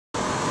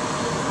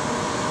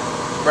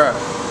Bruh.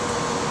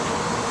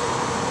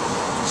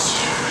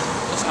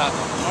 It's hot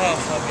the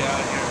motherfucker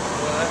out here,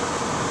 boy.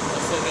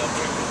 Motherfucker up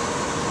drinking.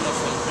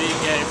 Motherfucker big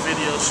game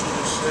video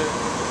shooting shit.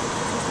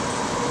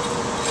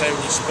 Pay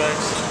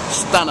respects.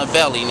 Stunner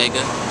Valley,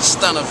 nigga.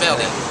 Stunner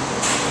Valley.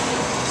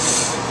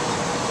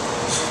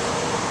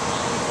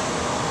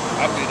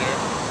 I'll be there.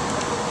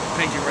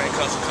 Pinky Ring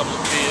costs a couple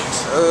of pigs.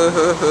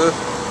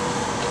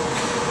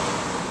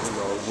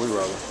 We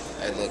rolling.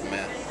 Hey, look,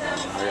 man.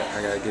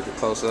 I gotta get the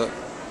close up.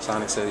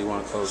 Sonic said he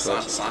want to close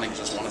up. Sonic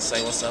just want to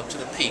say what's up to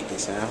the people.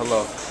 He's saying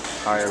hello.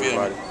 Hi,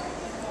 everybody.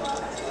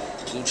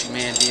 Gucci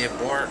Man did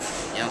Bart.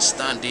 Young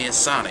Stunt did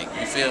Sonic.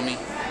 You feel me?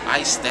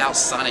 Iced out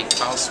Sonic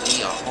cost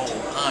me a whole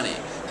 100.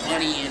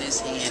 Money in his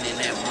hand and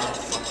that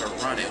motherfucker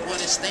running. What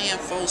it stand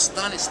for?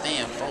 Stunt it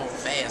stand for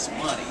fast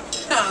money.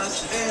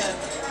 Understand?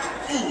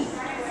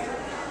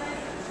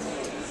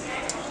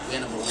 We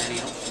in the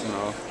millennium.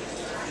 No.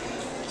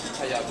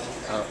 How y'all doing?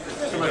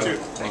 Come on, too.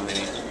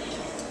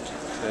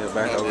 Yeah,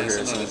 back over here.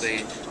 Another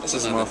day. This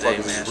is another day,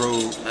 man.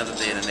 Rude. Another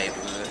day in the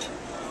neighborhood.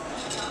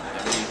 I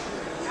mean,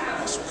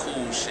 some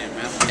cool shit,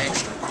 man.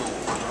 Extra cool.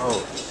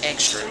 Oh.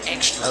 Extra.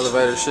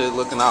 Elevator shit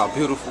looking all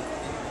beautiful.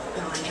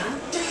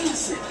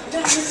 Dancing.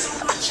 Diamonds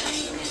on my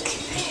chain and they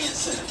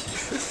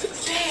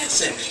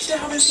dancing.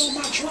 Diamonds on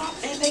my drop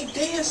and they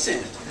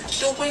dancing.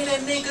 The way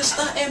that nigga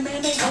stuntin',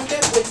 man, they want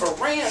that boy for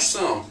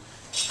ransom.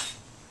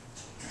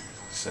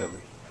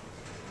 Silly.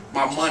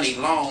 My money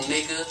long,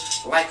 nigga,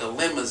 like a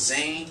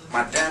limousine.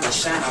 My diamond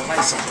shining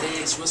like some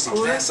legs with some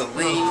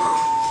Vaseline.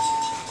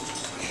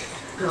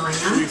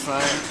 We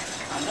fine.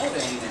 I know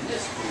they ain't in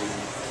this pool.